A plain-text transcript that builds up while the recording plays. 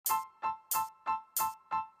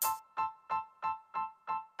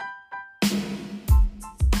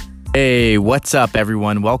Hey, what's up,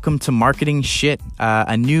 everyone? Welcome to Marketing Shit,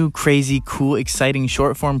 a new, crazy, cool, exciting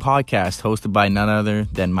short-form podcast hosted by none other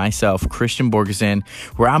than myself, Christian Borgeson,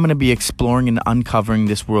 where I'm going to be exploring and uncovering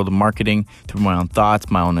this world of marketing through my own thoughts,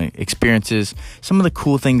 my own experiences, some of the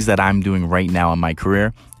cool things that I'm doing right now in my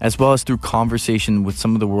career, as well as through conversation with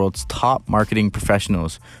some of the world's top marketing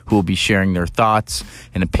professionals who will be sharing their thoughts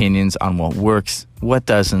and opinions on what works, what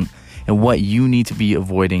doesn't, and what you need to be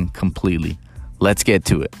avoiding completely. Let's get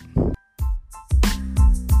to it.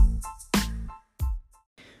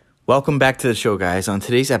 Welcome back to the show, guys. On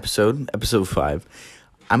today's episode 5,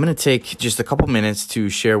 I'm going to take just a couple minutes to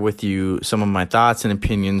share with you some of my thoughts and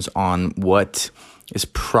opinions on what is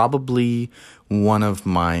probably one of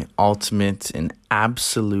my ultimate and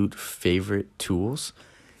absolute favorite tools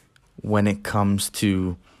when it comes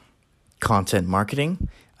to content marketing.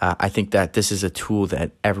 I think that this is a tool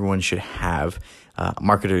that everyone should have,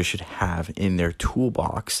 marketers should have in their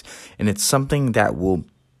toolbox. And it's something that will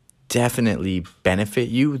definitely benefit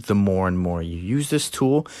you the more and more you use this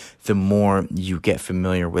tool, the more you get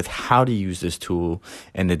familiar with how to use this tool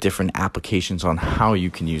and the different applications on how you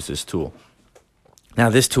can use this tool. Now,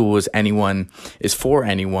 this tool is for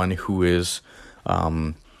anyone who is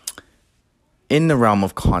in the realm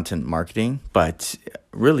of content marketing, but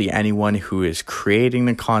really anyone who is creating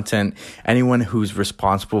the content, anyone who's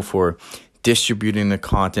responsible for distributing the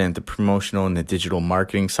content, the promotional and the digital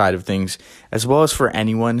marketing side of things, as well as for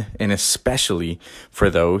anyone, and especially for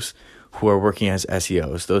those who are working as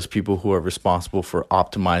SEOs, those people who are responsible for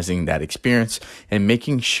optimizing that experience and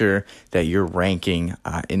making sure that you're ranking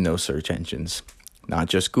in those search engines, not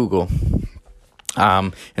just Google.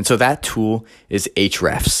 And so that tool is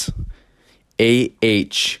Ahrefs.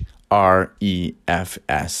 Ahrefs.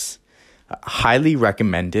 Highly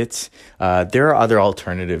recommend it. There are other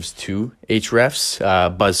alternatives to Ahrefs,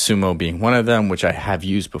 BuzzSumo being one of them, which I have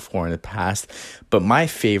used before in the past. But my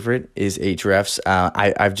favorite is Ahrefs.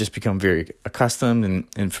 I've just become very accustomed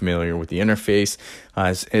and familiar with the interface.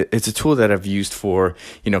 It's a tool that I've used for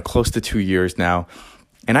close to 2 years now,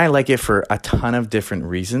 and I like it for a ton of different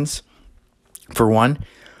reasons. For one,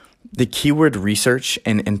 the keyword research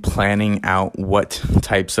and planning out what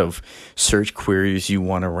types of search queries you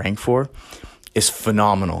want to rank for is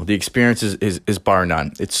phenomenal. The experience is bar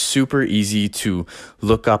none. It's super easy to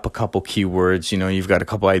look up a couple keywords. You've got a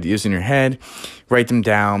couple ideas in your head, write them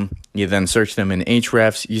down, you then search them in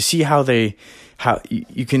Ahrefs. You see how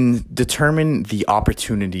you can determine the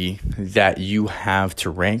opportunity that you have to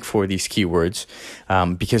rank for these keywords,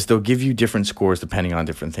 because they'll give you different scores depending on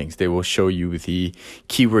different things. They will show you the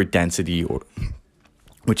keyword density,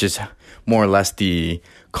 which is more or less the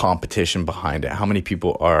competition behind it. How many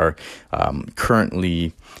people are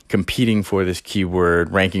currently competing for this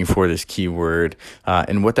keyword, ranking for this keyword,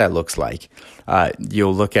 and what that looks like.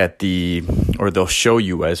 You'll look at they'll show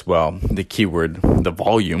you as well the keyword, the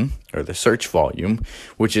volume or the search volume,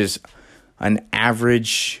 which is an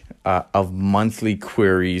average of monthly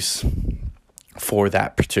queries for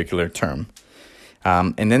that particular term.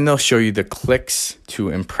 And then they'll show you the clicks to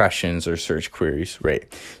impressions or search queries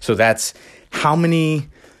rate. So that's how many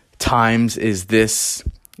times is this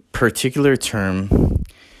particular term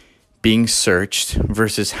being searched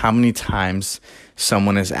versus how many times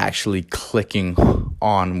someone is actually clicking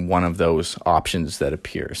on one of those options that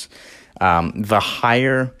appears. The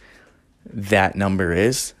higher that number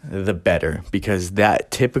is, the better, because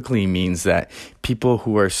that typically means that people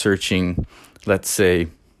who are searching, let's say,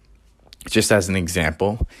 just as an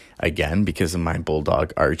example, again, because of my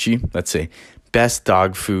bulldog Archie, let's say best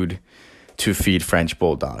dog food to feed French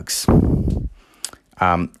bulldogs.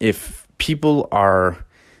 If people are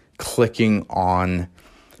clicking on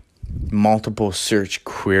multiple search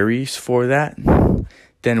queries for that,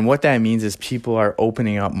 then what that means is people are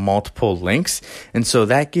opening up multiple links. And so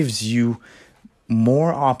that gives you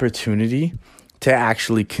more opportunity to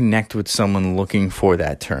actually connect with someone looking for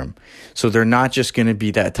that term. So they're not just going to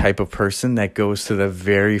be that type of person that goes to the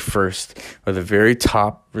very first or the very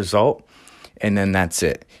top result, and then that's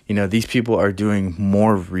it. These people are doing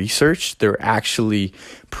more research. They're actually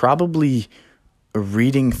probably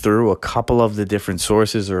reading through a couple of the different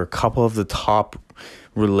sources or a couple of the top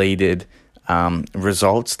related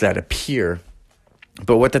results that appear.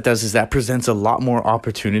 But what that does is that presents a lot more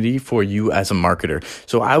opportunity for you as a marketer.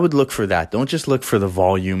 So I would look for that. Don't just look for the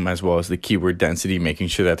volume as well as the keyword density, making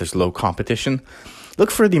sure that there's low competition.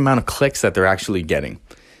 Look for the amount of clicks that they're actually getting.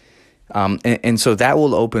 And so that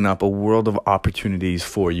will open up a world of opportunities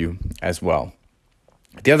for you as well.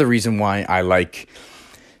 The other reason why I like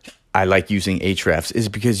using Ahrefs is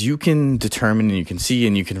because you can determine and you can see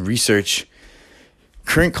and you can research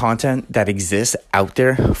current content that exists out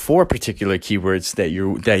there for particular keywords that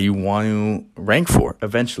you want to rank for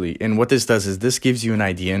eventually. And what this does is this gives you an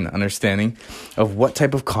idea and understanding of what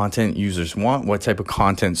type of content users want, what type of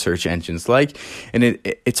content search engines like. And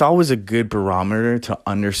it's always a good barometer to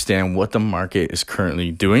understand what the market is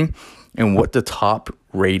currently doing and what the top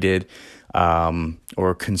rated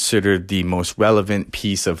or considered the most relevant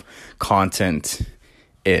piece of content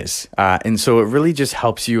is. And so it really just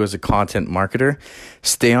helps you as a content marketer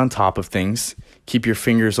stay on top of things, keep your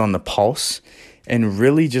fingers on the pulse, and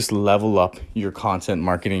really just level up your content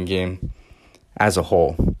marketing game as a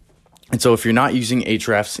whole. And so if you're not using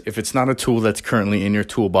Ahrefs, if it's not a tool that's currently in your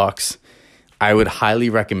toolbox, I would highly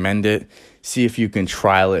recommend it. See if you can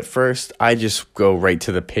trial it first. I just go right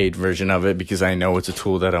to the paid version of it because I know it's a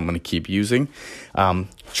tool that I'm going to keep using.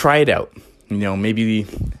 Try it out. Maybe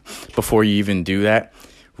before you even do that,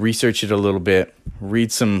 research it a little bit,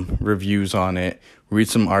 read some reviews on it, read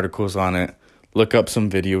some articles on it, look up some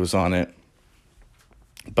videos on it.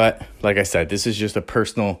 But like I said, this is just a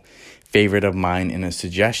personal favorite of mine and a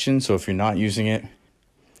suggestion. So if you're not using it,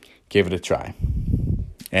 give it a try.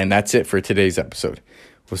 And that's it for today's episode.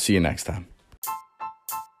 We'll see you next time.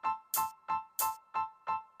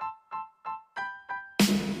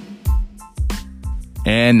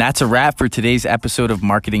 And that's a wrap for today's episode of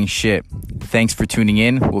Marketing Shit. Thanks for tuning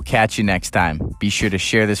in. We'll catch you next time. Be sure to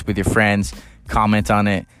share this with your friends, comment on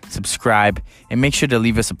it, subscribe, and make sure to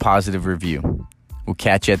leave us a positive review. We'll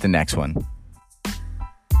catch you at the next one.